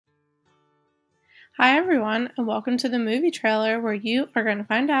Hi everyone, and welcome to the movie trailer where you are going to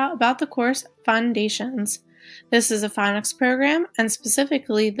find out about the course FUNdations. This is a phonics program, and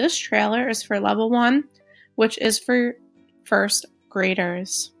specifically this trailer is for level 1, which is for first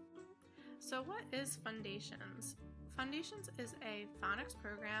graders. So what is FUNdations? FUNdations is a phonics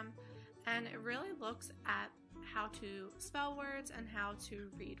program, and it really looks at how to spell words and how to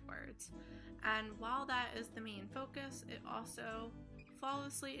read words. And while that is the main focus, it also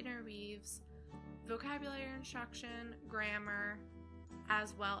flawlessly interweaves vocabulary instruction, grammar,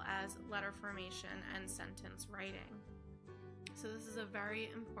 as well as letter formation and sentence writing. So this is a very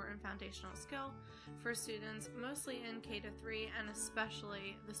important foundational skill for students, mostly in K-3 and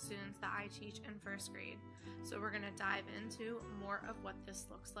especially the students that I teach in first grade. So we're going to dive into more of what this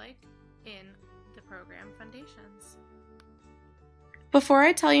looks like in the program FUNdations. Before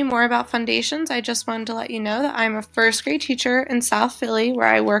I tell you more about FUNdations, I just wanted to let you know that I'm a first grade teacher in South Philly where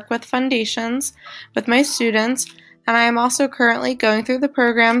I work with FUNdations with my students, and I am also currently going through the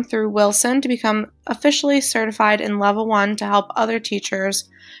program through Wilson to become officially certified in level 1 to help other teachers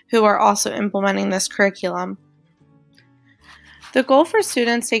who are also implementing this curriculum. The goal for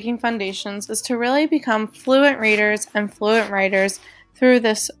students taking FUNdations is to really become fluent readers and fluent writers through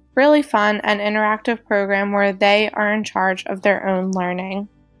this really fun and interactive program where they are in charge of their own learning.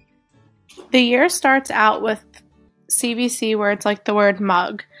 The year starts out with CBC words like the word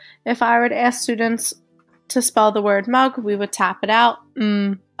mug. If I were to ask students to spell the word mug, we would tap it out,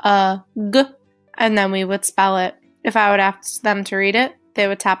 g, and then we would spell it. If I would ask them to read it, they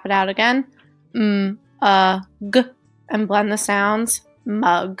would tap it out again, g, and blend the sounds,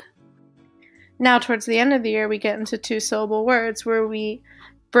 mug. Now towards the end of the year, we get into two-syllable words where we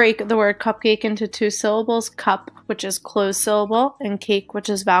break the word cupcake into 2 syllables, cup, which is closed syllable, and cake, which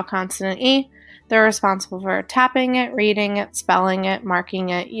is vowel consonant E. They're responsible for tapping it, reading it, spelling it, marking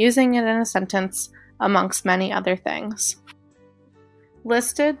it, using it in a sentence, amongst many other things.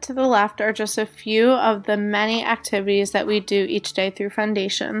 Listed to the left are just a few of the many activities that we do each day through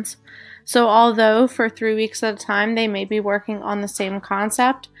FUNdations. So although for 3 weeks at a time they may be working on the same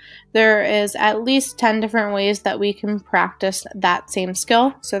concept, there is at least 10 different ways that we can practice that same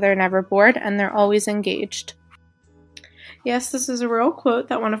skill, so they're never bored and they're always engaged. Yes, this is a real quote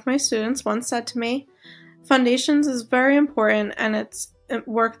that one of my students once said to me. FUNdations is very important and it's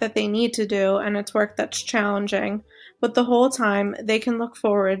work that they need to do and it's work that's challenging, but the whole time they can look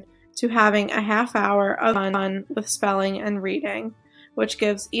forward to having a half hour of fun with spelling and reading, which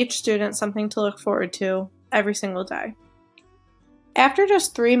gives each student something to look forward to every single day. After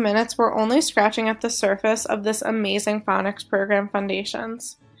just 3 minutes, we're only scratching at the surface of this amazing phonics program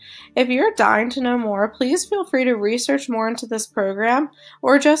FUNdations. If you're dying to know more, please feel free to research more into this program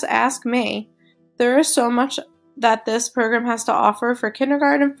or just ask me. There is so much that this program has to offer for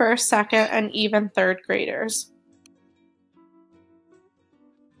kindergarten, first, second, and even third graders.